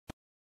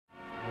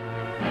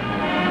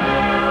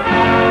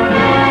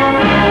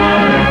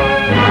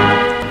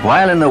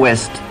While in the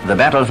West, the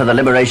battle for the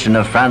liberation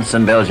of France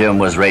and Belgium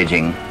was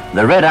raging,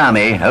 the Red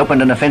Army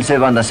opened an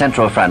offensive on the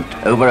Central Front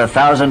over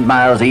 1,000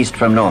 miles east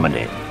from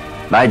Normandy.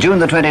 By June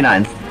the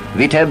 29th,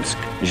 Vitebsk,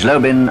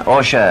 Zlobin,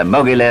 Orsha,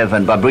 Mogilev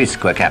and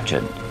Bobruisk were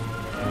captured.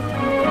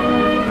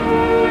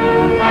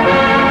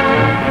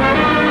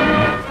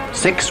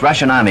 6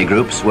 Russian army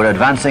groups were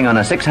advancing on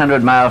a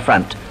 600-mile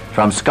front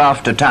from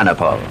Pskov to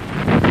Tarnopol.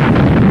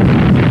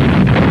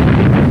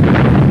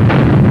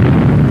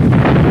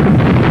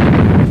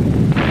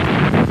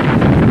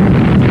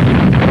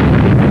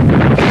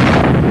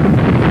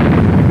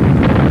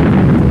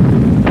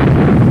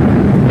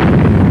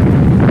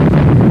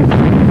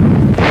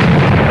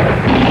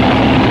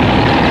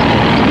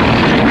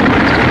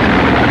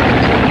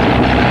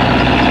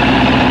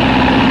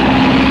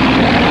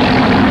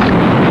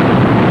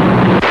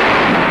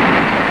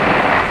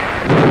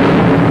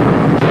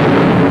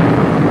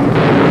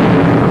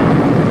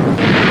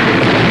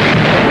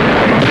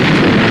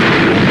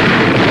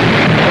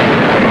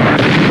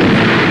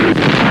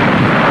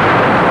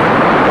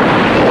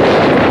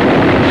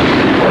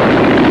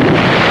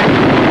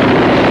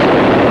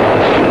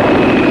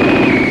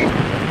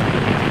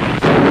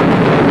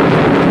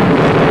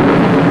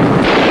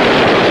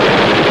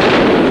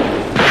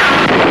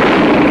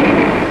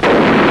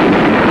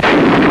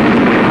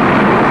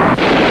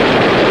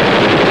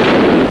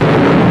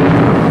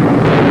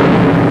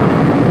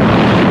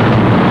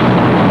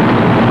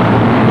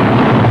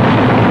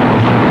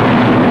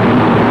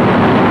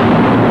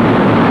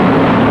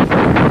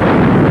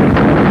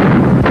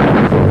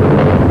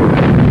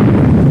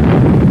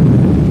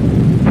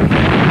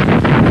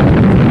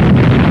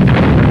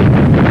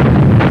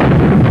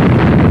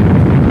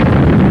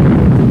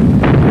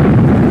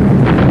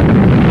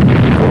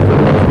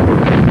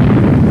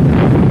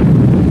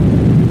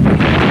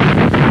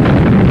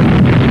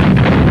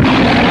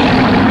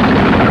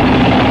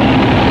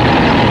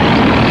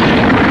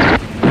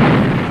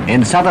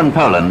 In southern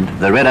Poland,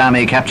 the Red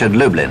Army captured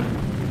Lublin.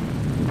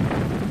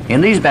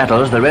 In these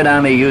battles, the Red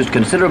Army used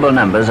considerable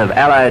numbers of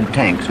Allied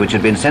tanks which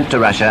had been sent to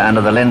Russia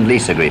under the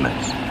Lend-Lease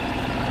agreements.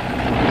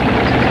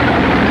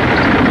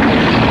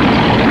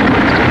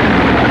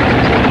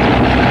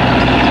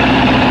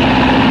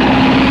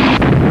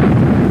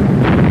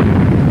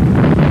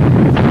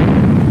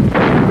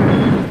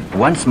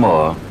 Once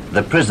more,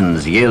 the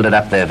prisons yielded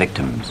up their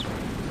victims.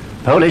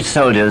 Polish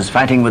soldiers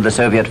fighting with the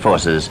Soviet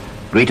forces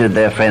greeted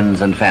their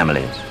friends and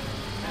families.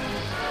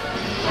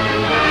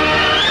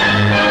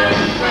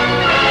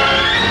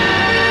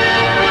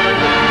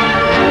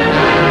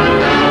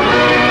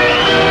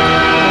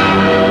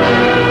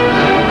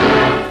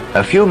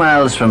 A few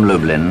miles from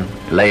Lublin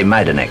lay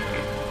Majdanek.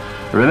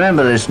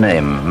 Remember this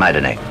name,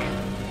 Majdanek.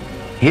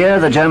 Here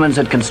the Germans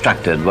had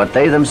constructed what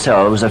they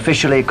themselves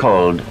officially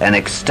called an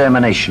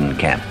extermination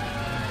camp.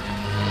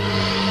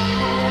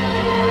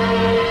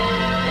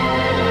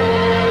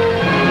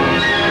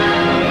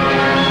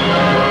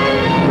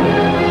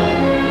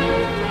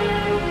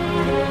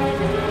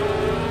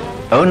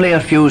 Only a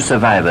few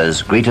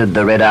survivors greeted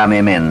the Red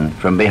Army men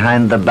from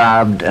behind the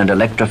barbed and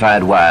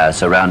electrified wire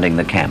surrounding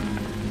the camp.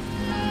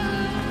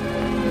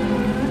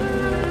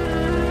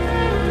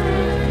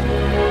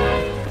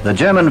 The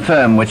German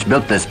firm which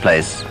built this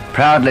place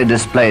proudly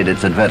displayed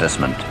its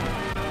advertisement.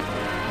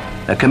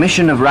 A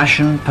commission of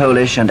Russian,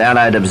 Polish and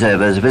Allied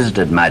observers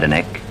visited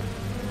Majdanek.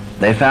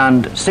 They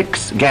found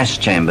 6 gas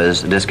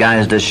chambers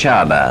disguised as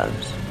shower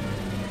baths.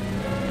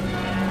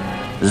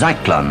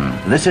 Zyklon,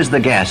 this is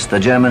the gas the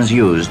Germans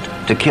used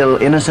to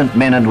kill innocent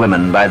men and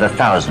women by the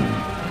thousand.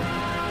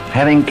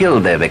 Having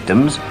killed their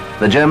victims,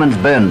 the Germans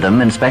burned them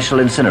in special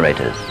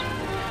incinerators.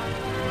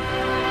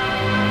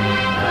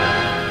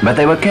 But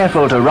they were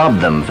careful to rob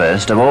them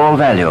first of all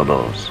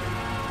valuables: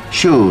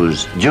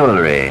 shoes,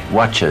 jewelry,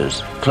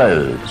 watches,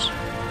 clothes.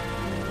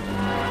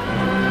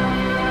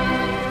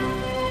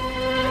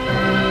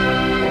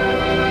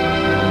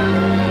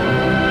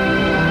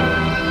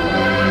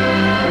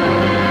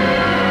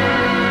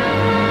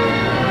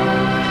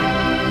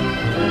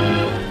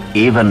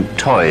 Even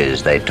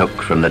toys they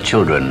took from the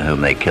children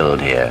whom they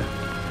killed here.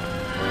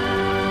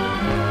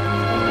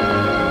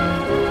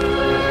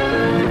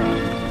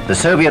 The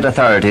Soviet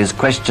authorities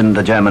questioned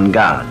the German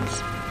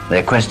guards.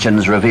 Their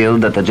questions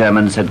revealed that the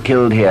Germans had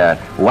killed here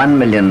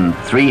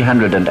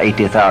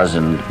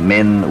 1,380,000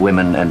 men,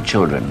 women and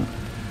children,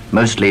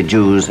 mostly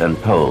Jews and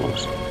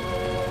Poles.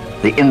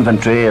 The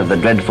inventory of the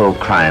dreadful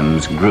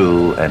crimes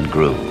grew and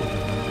grew.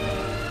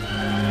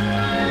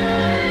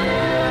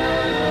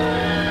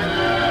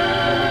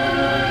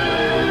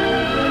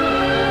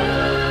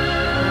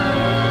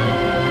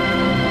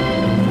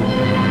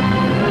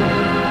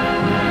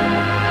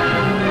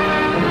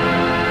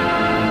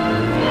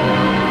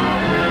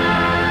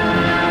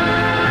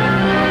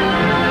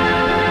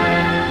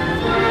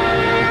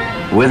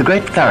 With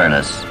great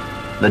thoroughness,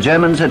 the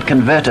Germans had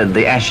converted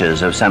the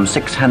ashes of some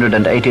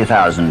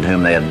 680,000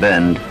 whom they had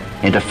burned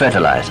into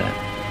fertilizer.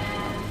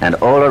 And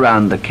all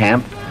around the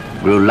camp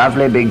grew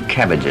lovely big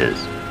cabbages,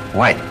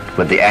 white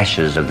with the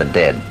ashes of the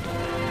dead.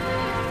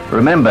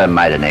 Remember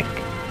Majdanek.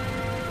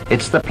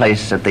 It's the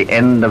place at the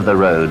end of the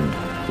road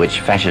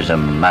which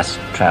fascism must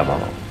travel.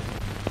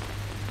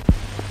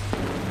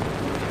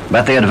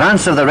 But the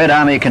advance of the Red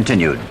Army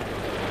continued.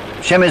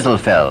 Przemysl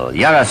fell,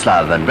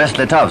 Yaroslav and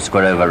Brest-Litovsk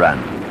were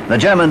overrun. The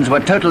Germans were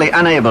totally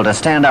unable to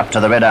stand up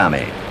to the Red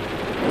Army.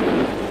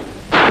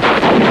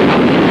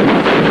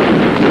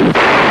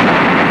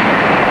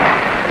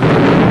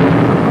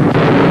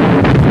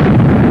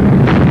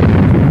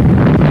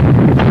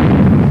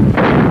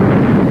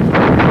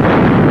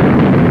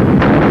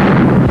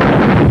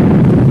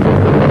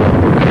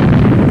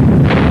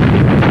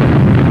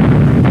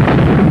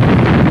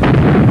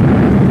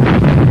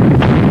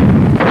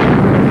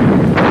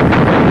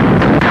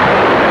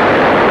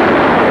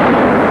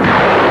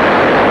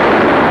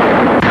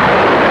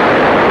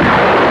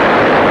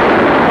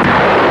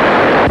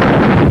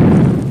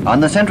 On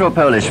the Central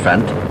Polish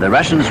front, the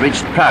Russians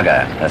reached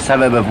Praga, a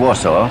suburb of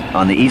Warsaw,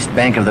 on the east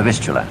bank of the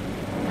Vistula.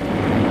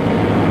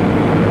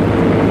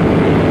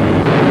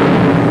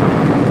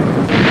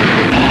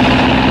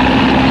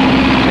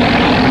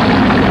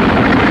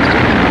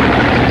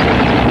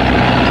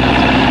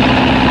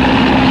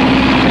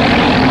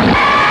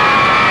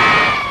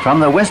 From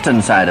the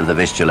western side of the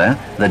Vistula,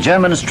 the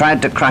Germans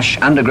tried to crush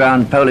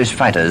underground Polish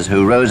fighters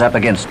who rose up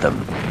against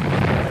them.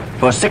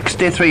 For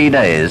 63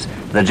 days,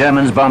 the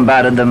Germans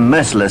bombarded them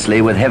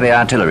mercilessly with heavy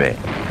artillery.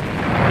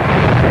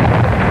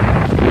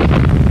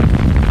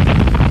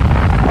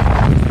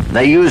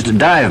 They used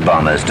dive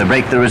bombers to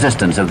break the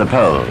resistance of the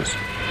Poles.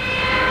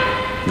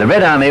 The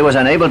Red Army was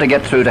unable to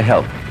get through to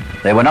help.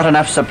 There were not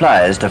enough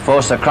supplies to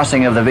force a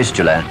crossing of the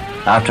Vistula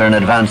after an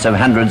advance of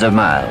hundreds of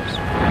miles.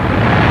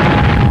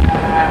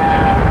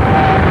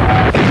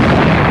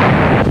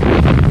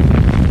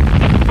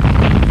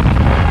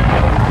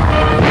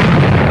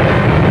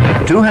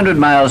 "200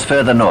 miles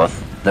further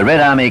north, the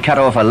Red Army cut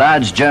off a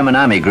large German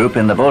army group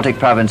in the Baltic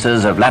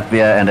provinces of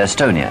Latvia and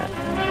Estonia.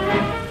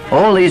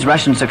 All these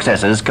Russian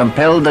successes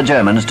compelled the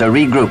Germans to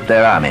regroup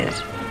their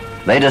armies.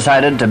 They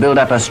decided to build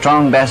up a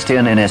strong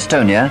bastion in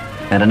Estonia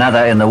and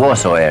another in the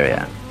Warsaw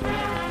area.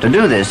 To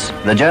do this,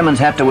 the Germans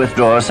had to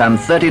withdraw some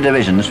 30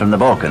 divisions from the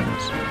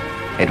Balkans.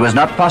 It was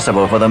not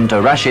possible for them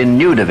to rush in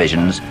new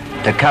divisions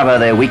to cover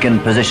their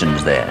weakened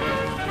positions there.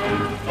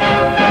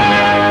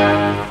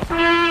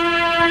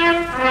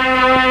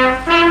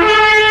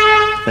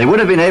 They would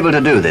have been able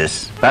to do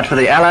this, but for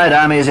the Allied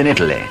armies in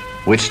Italy,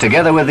 which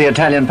together with the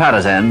Italian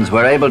partisans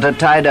were able to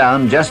tie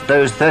down just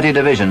those 30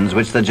 divisions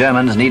which the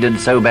Germans needed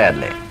so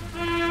badly.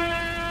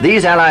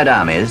 These Allied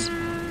armies,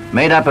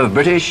 made up of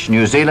British,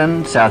 New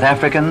Zealand, South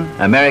African,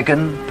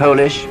 American,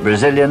 Polish,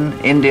 Brazilian,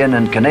 Indian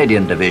and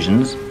Canadian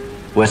divisions,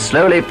 were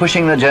slowly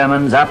pushing the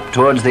Germans up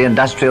towards the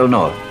industrial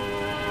north.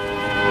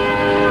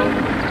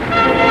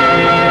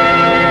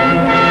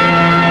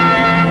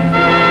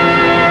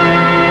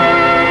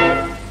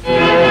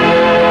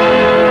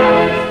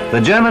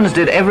 The Germans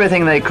did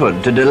everything they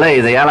could to delay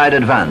the Allied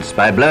advance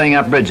by blowing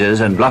up bridges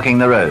and blocking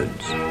the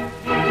roads.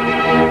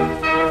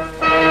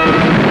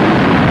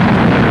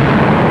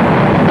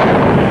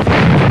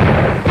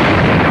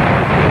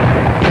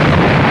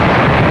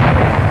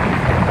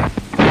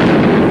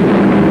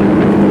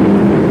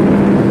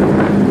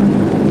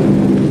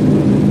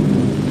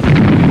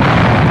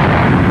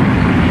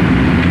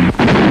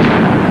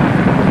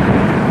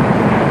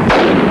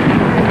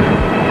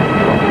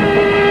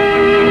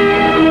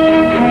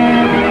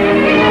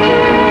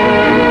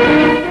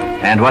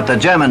 And what the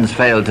Germans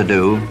failed to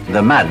do,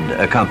 the mud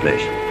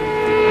accomplished.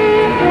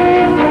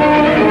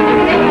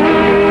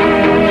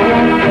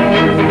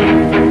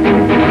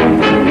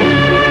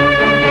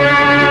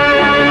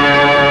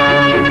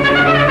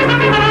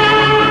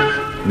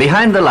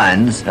 Behind the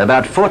lines,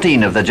 about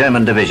 14 of the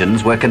German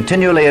divisions were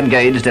continually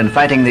engaged in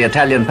fighting the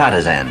Italian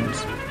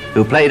partisans,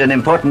 who played an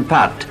important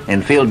part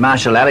in Field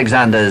Marshal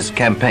Alexander's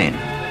campaign.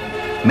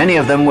 Many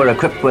of them were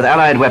equipped with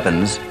Allied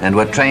weapons and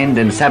were trained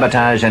in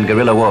sabotage and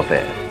guerrilla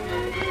warfare.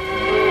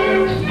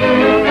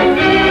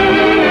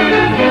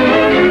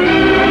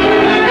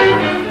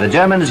 The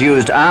Germans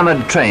used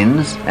armored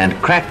trains and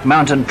crack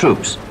mounted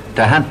troops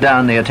to hunt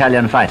down the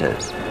Italian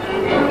fighters.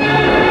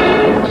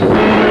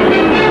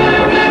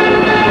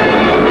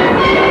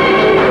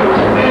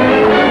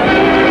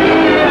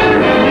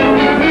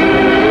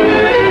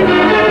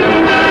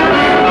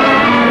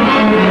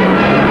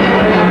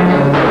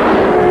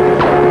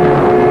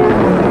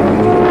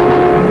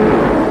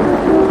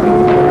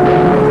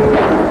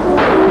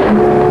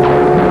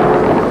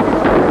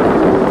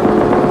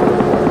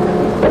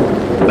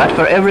 But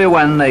for every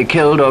one they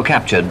killed or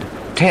captured,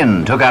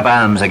 10 took up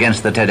arms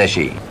against the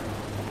Tedeschi.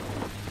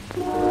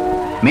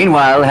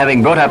 Meanwhile,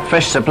 having brought up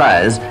fresh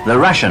supplies, the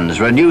Russians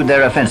renewed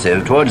their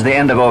offensive towards the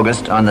end of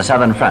August on the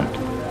southern front.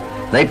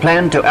 They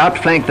planned to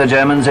outflank the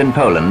Germans in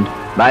Poland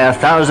by a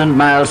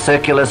 1,000-mile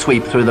circular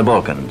sweep through the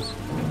Balkans.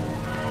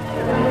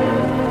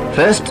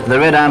 First, the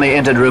Red Army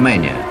entered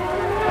Romania.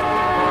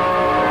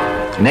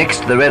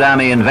 Next, the Red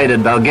Army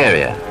invaded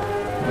Bulgaria.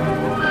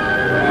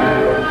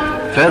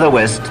 Further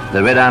west,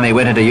 the Red Army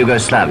went into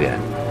Yugoslavia.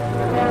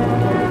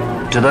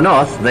 To the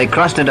north, they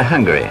crossed into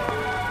Hungary.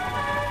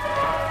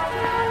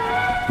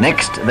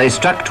 Next, they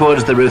struck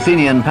towards the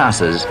Ruthenian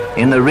passes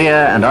in the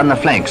rear and on the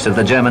flanks of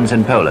the Germans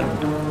in Poland.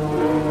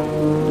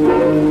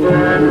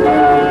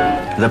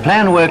 The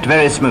plan worked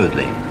very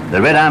smoothly. The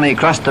Red Army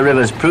crossed the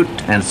rivers Prut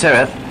and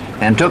Sereth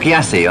and took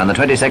Iași on the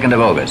 22nd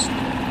of August.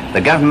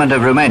 The government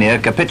of Romania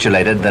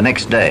capitulated the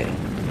next day.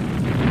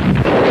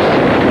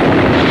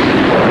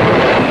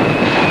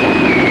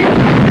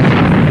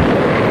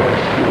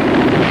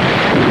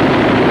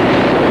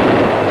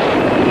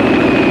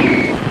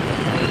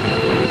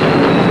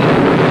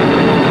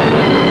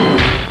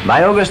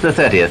 By August the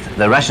 30th,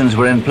 the Russians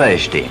were in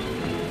Ploiești.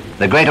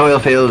 The great oil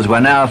fields were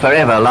now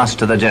forever lost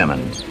to the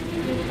Germans.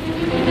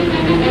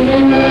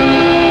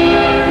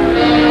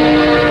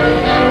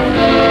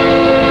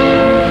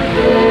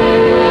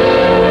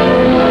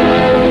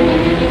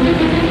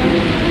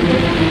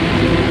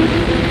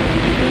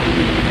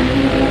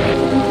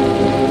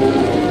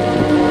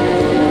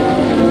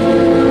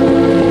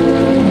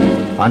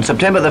 On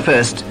September the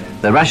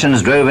 1st, the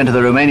Russians drove into the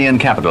Romanian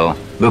capital,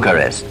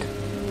 Bucharest.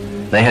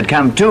 They had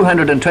come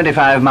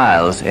 225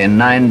 miles in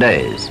 9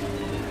 days.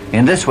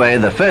 In this way,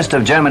 the first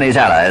of Germany's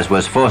allies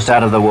was forced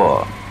out of the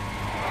war.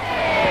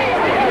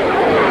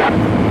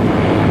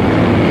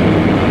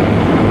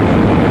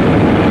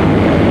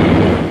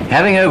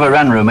 Having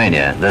overrun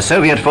Romania, the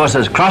Soviet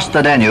forces crossed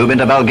the Danube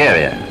into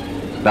Bulgaria.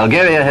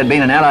 Bulgaria had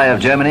been an ally of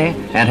Germany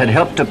and had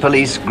helped to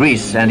police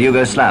Greece and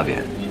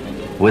Yugoslavia.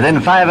 Within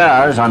 5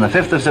 hours, on the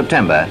 5th of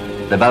September,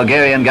 the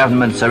Bulgarian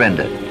government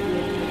surrendered.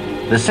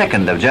 The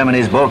second of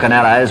Germany's Balkan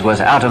allies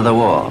was out of the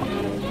war.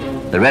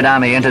 The Red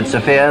Army entered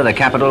Sofia, the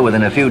capital,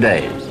 within a few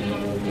days.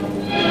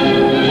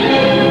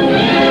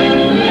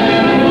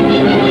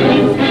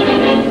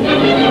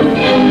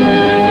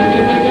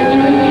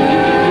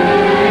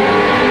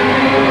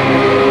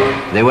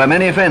 There were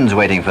many friends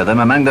waiting for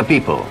them among the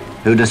people,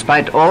 who,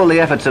 despite all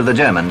the efforts of the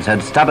Germans,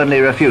 had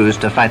stubbornly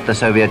refused to fight the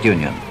Soviet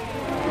Union.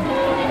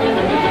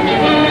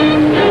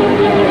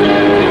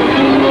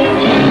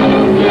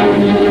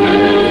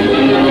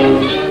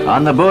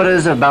 On the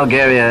borders of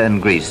Bulgaria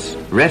and Greece,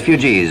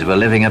 refugees were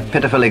living a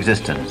pitiful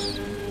existence.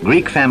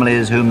 Greek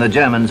families whom the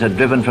Germans had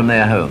driven from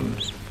their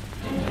homes.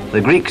 The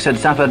Greeks had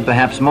suffered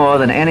perhaps more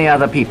than any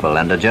other people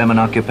under German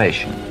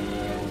occupation.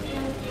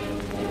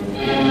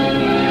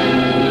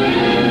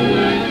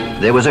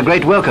 There was a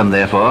great welcome,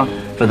 therefore,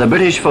 for the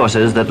British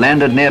forces that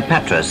landed near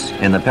Patras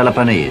in the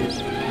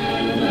Peloponnese.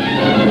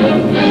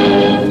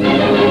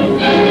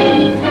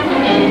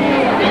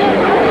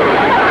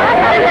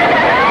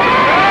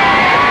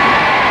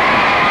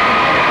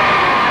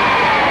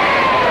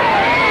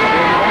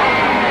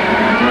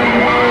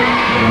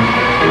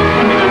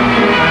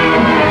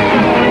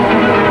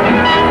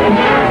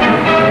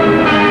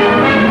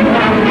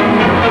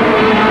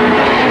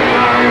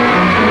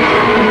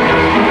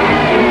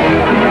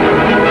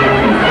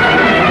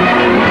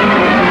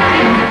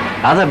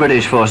 Other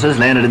British forces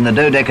landed in the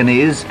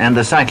Dodecanese and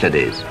the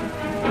Cyclades.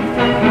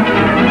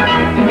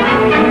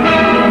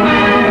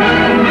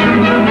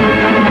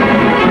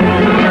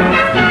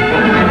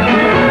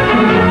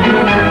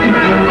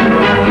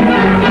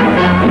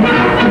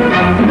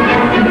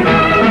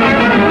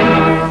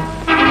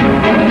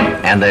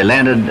 And they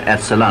landed at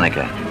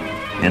Salonika.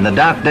 In the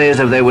dark days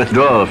of their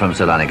withdrawal from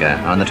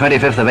Salonika, on the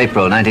 25th of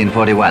April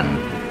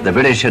 1941, the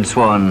British had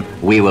sworn,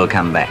 "We will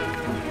come back."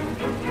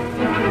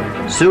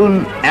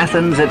 Soon,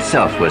 Athens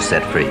itself was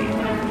set free.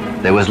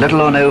 There was little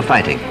or no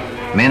fighting.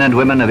 Men and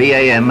women of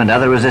EAM and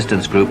other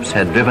resistance groups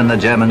had driven the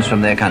Germans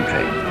from their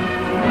country.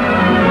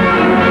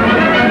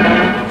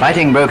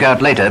 Fighting broke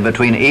out later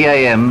between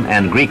EAM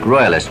and Greek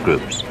royalist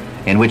groups,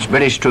 in which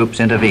British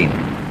troops intervened.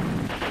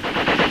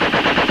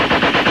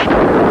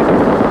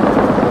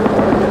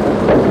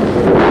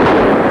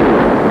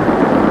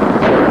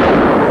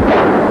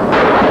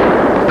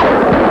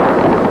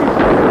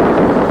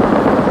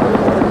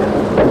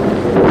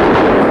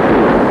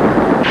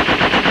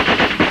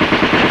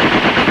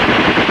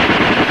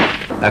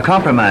 A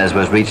compromise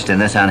was reached in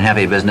this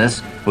unhappy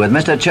business with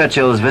Mr.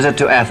 Churchill's visit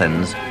to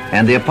Athens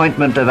and the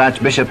appointment of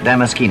Archbishop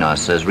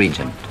Damaskinos as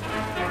regent.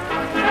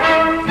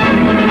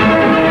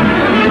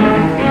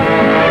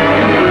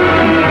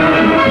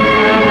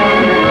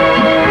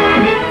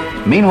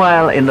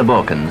 Meanwhile, in the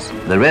Balkans,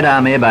 the Red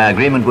Army, by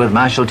agreement with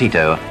Marshal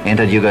Tito,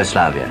 entered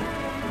Yugoslavia.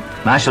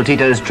 Marshal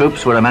Tito's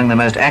troops were among the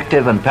most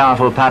active and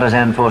powerful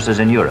partisan forces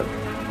in Europe.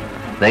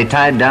 They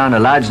tied down a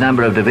large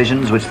number of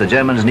divisions which the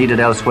Germans needed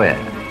elsewhere.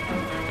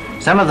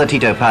 Some of the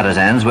Tito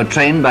partisans were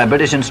trained by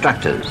British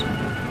instructors.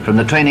 From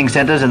the training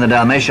centers in the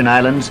Dalmatian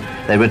Islands,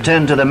 they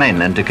returned to the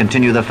mainland to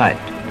continue the fight.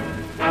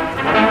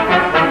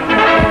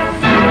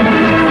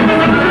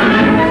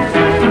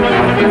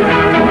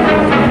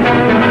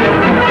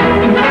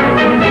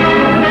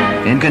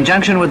 In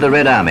conjunction with the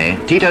Red Army,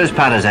 Tito's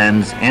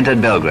partisans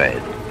entered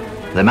Belgrade.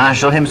 The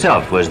Marshal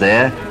himself was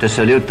there to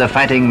salute the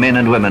fighting men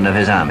and women of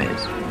his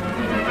armies.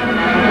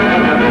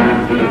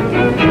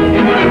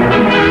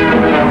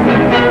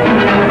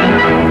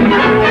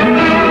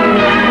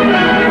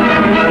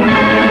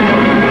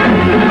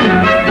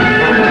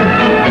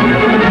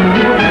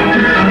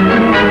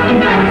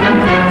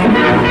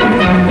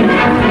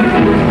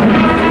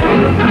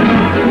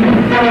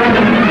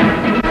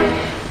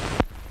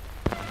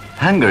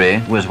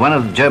 Hungary was one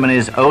of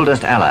Germany's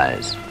oldest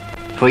allies.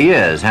 For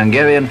years,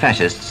 Hungarian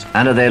fascists,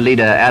 under their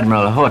leader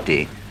Admiral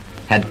Horthy,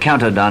 had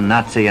counted on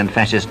Nazi and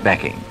fascist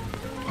backing.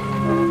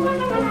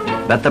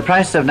 But the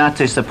price of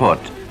Nazi support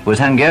was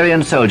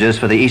Hungarian soldiers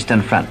for the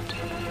Eastern Front.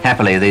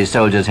 Happily, these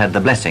soldiers had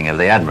the blessing of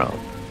the Admiral.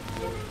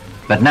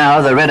 But now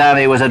the Red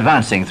Army was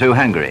advancing through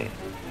Hungary.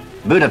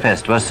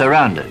 Budapest was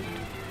surrounded.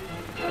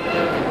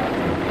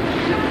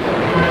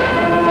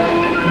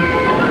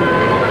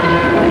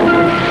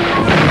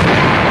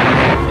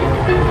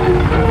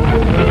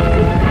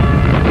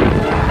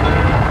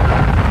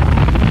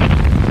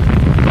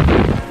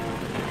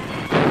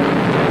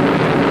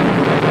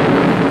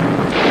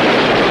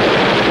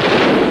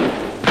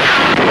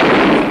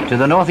 To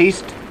the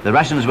northeast, the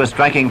Russians were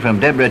striking from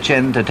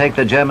Debrecen to take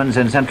the Germans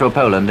in central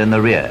Poland in the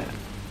rear.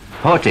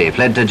 Horthy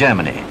fled to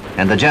Germany,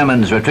 and the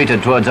Germans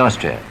retreated towards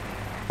Austria.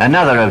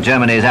 Another of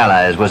Germany's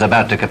allies was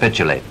about to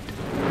capitulate.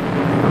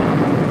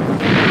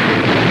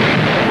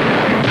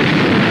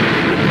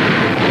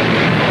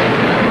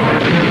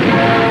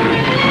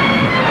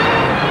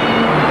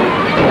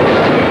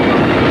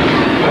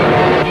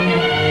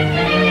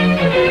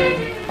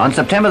 On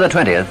September the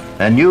 20th,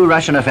 a new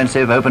Russian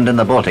offensive opened in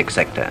the Baltic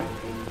sector.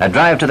 A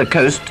drive to the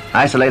coast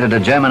isolated a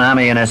German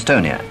army in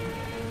Estonia.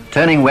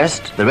 Turning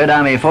west, the Red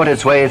Army fought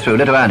its way through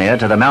Lithuania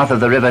to the mouth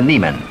of the river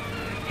Niemen.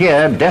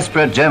 Here,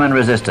 desperate German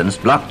resistance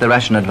blocked the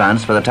Russian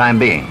advance for the time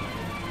being.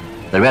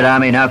 The Red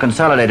Army now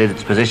consolidated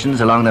its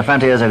positions along the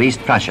frontiers of East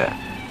Prussia.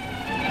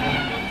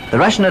 The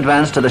Russian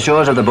advance to the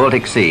shores of the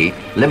Baltic Sea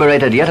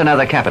liberated yet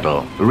another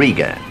capital,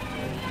 Riga.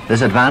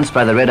 This advance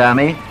by the Red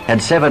Army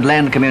had severed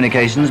land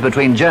communications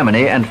between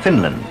Germany and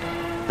Finland.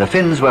 The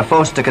Finns were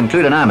forced to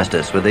conclude an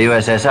armistice with the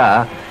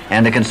USSR,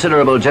 and a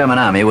considerable German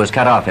army was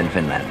cut off in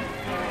Finland.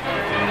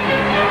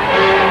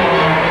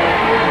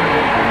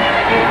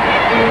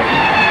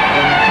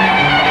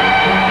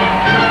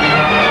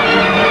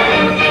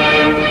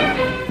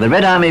 The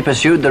Red Army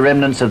pursued the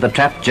remnants of the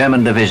trapped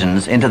German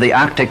divisions into the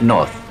Arctic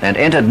north and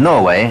entered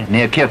Norway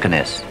near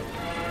Kirkenes.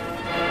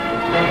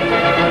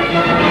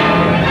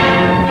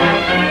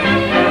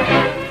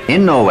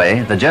 In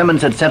Norway, the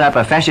Germans had set up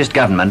a fascist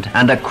government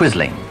under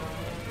Quisling.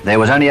 There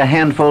was only a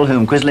handful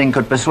whom Quisling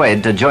could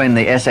persuade to join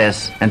the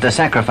SS and to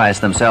sacrifice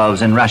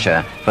themselves in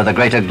Russia for the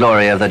greater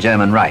glory of the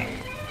German Reich.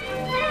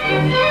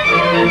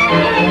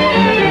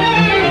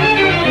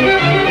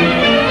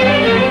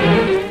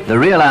 The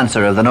real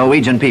answer of the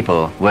Norwegian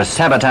people was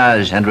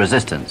sabotage and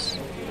resistance.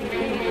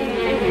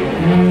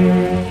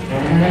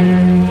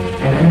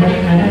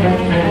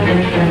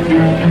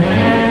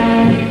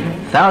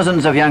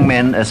 Thousands of young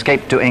men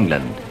escaped to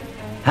England.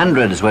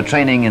 Hundreds were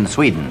training in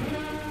Sweden.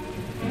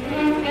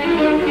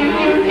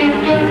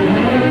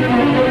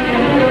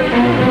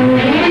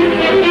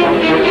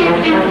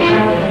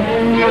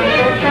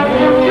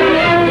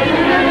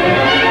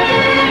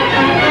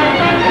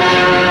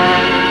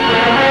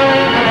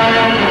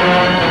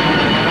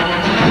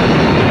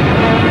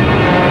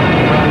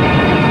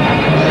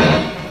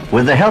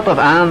 With the help of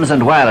arms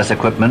and wireless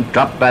equipment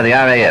dropped by the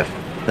RAF,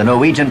 the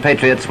Norwegian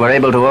patriots were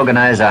able to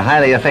organize a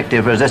highly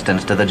effective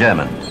resistance to the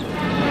Germans.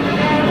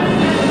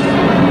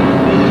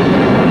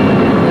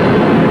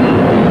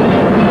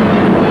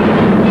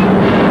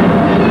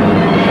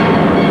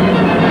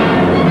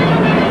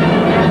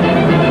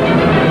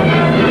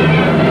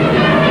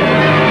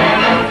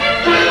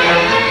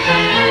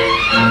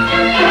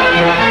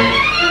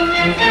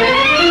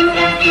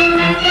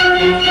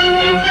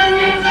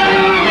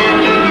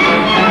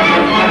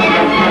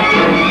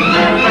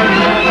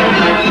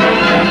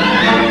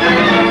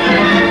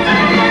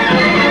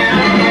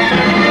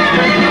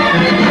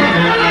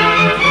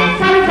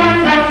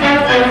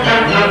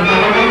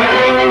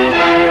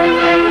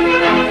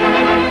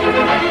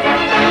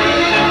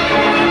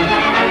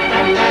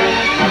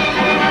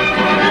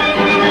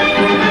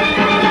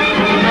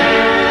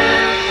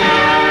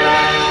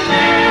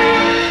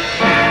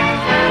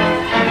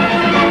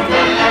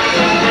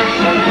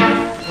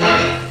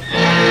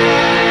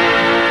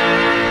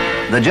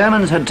 The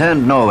Germans had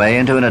turned Norway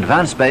into an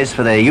advanced base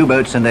for their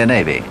U-boats and their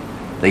navy.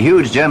 The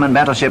huge German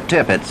battleship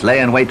Tirpitz lay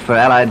in wait for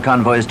Allied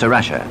convoys to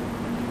Russia.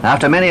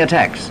 After many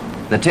attacks,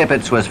 the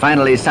Tirpitz was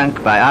finally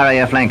sunk by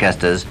RAF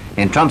Lancasters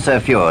in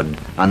Tromsø Fjord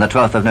on the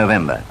 12th of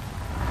November.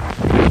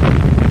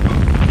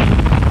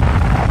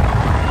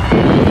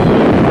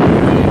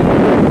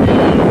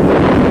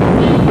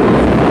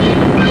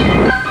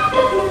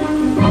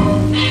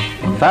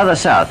 Farther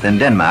south in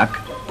Denmark,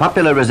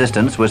 popular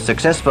resistance was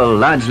successful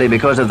largely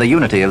because of the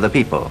unity of the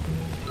people.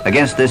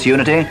 Against this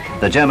unity,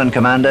 the German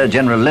commander,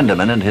 General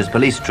Lindemann, and his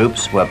police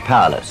troops were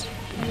powerless.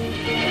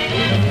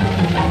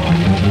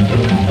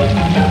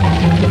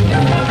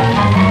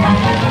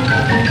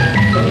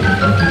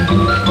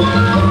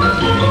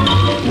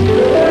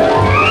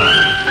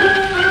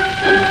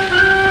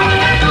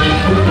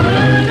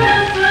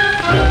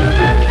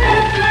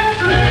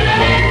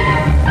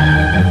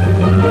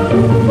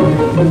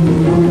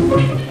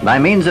 By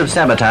means of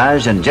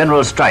sabotage and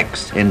general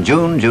strikes in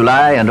June,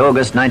 July, and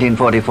August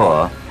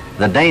 1944,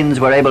 the Danes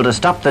were able to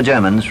stop the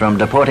Germans from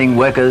deporting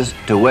workers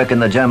to work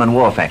in the German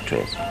war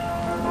factories.